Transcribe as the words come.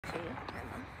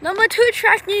Number 2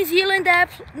 tracked New Zealand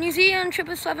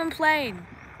 777 plane.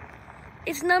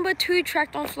 It's number 2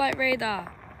 tracked on flight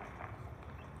radar.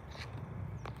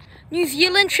 New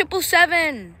Zealand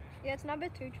 777. Yeah, it's number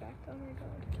 2 tracked. Oh my god.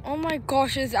 Oh my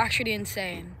gosh, it's actually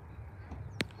insane.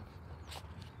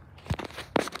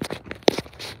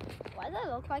 Why does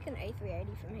it look like an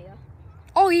A380 from here?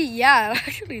 Oh yeah, it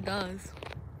actually does.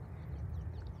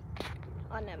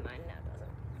 Oh, never mind. No, it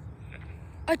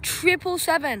doesn't. A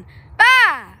 777.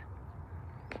 爸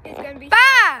It's gonna be. 爸，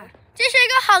这是一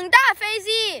个很大飞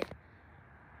机。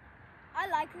 I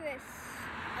like this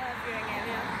viewing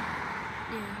area.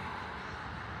 Yeah.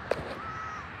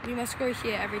 We must go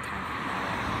here every time.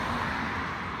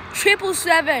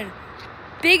 777.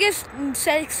 Biggest and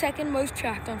second most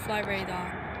tracked on flight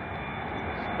radar.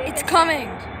 It's coming.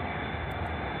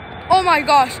 Oh my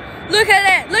gosh. Look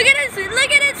at it. Look at it.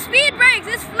 Look at its speed brakes.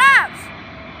 Its flaps.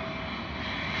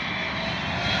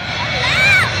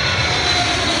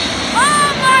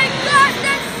 Oh my gosh,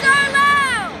 that's so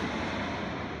loud.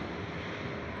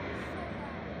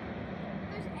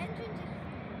 Those engines are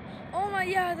huge. Oh my,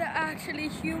 yeah, they're actually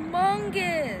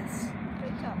humongous.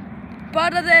 Good job.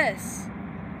 But of this.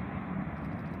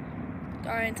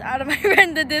 Darn, it's out of my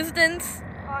render distance.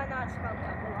 Oh no, it's smoked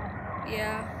up a lot.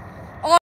 Yeah.